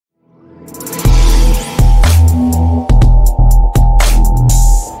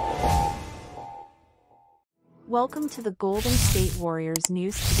Welcome to the Golden State Warriors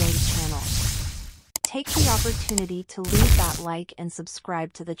News Today channel. Take the opportunity to leave that like and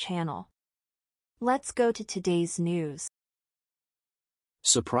subscribe to the channel. Let's go to today's news.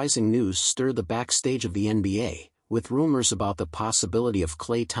 Surprising news stirred the backstage of the NBA, with rumors about the possibility of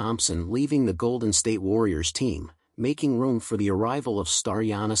Klay Thompson leaving the Golden State Warriors team, making room for the arrival of star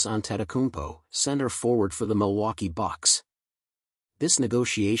Giannis Antetokounmpo, center forward for the Milwaukee Bucks. This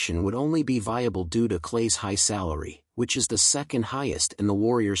negotiation would only be viable due to Klay's high salary, which is the second highest in the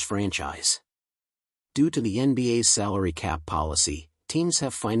Warriors franchise. Due to the NBA's salary cap policy, teams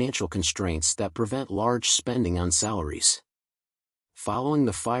have financial constraints that prevent large spending on salaries. Following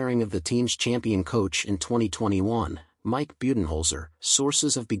the firing of the team's champion coach in 2021, Mike Budenholzer,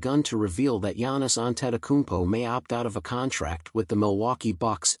 sources have begun to reveal that Giannis Antetokounmpo may opt out of a contract with the Milwaukee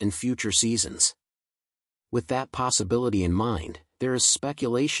Bucks in future seasons. With that possibility in mind, there is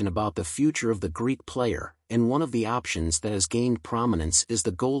speculation about the future of the Greek player, and one of the options that has gained prominence is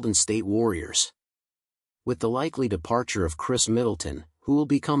the Golden State Warriors. With the likely departure of Chris Middleton, who will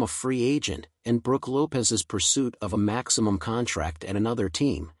become a free agent, and Brook Lopez's pursuit of a maximum contract at another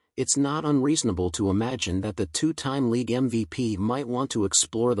team, it's not unreasonable to imagine that the two-time league MVP might want to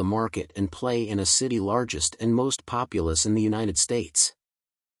explore the market and play in a city largest and most populous in the United States.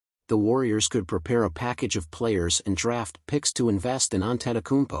 The Warriors could prepare a package of players and draft picks to invest in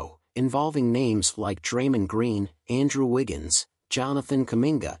Antetokounmpo, involving names like Draymond Green, Andrew Wiggins, Jonathan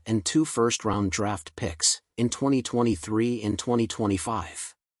Kuminga, and 2 first-round draft picks in 2023 and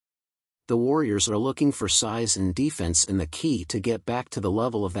 2025. The Warriors are looking for size and defense in the key to get back to the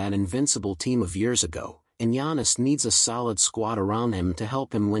level of that invincible team of years ago, and Giannis needs a solid squad around him to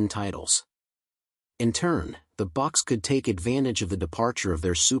help him win titles. In turn, the Bucks could take advantage of the departure of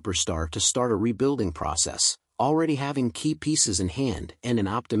their superstar to start a rebuilding process, already having key pieces in hand and an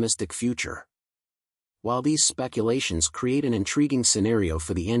optimistic future. While these speculations create an intriguing scenario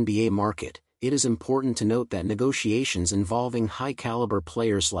for the NBA market, it is important to note that negotiations involving high-caliber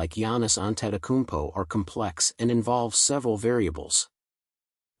players like Giannis Antetokounmpo are complex and involve several variables.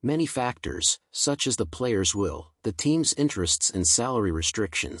 Many factors, such as the player's will, the team's interests and salary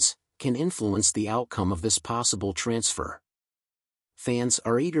restrictions, can influence the outcome of this possible transfer. Fans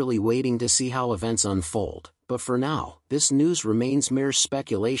are eagerly waiting to see how events unfold, but for now, this news remains mere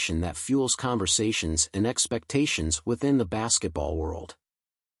speculation that fuels conversations and expectations within the basketball world.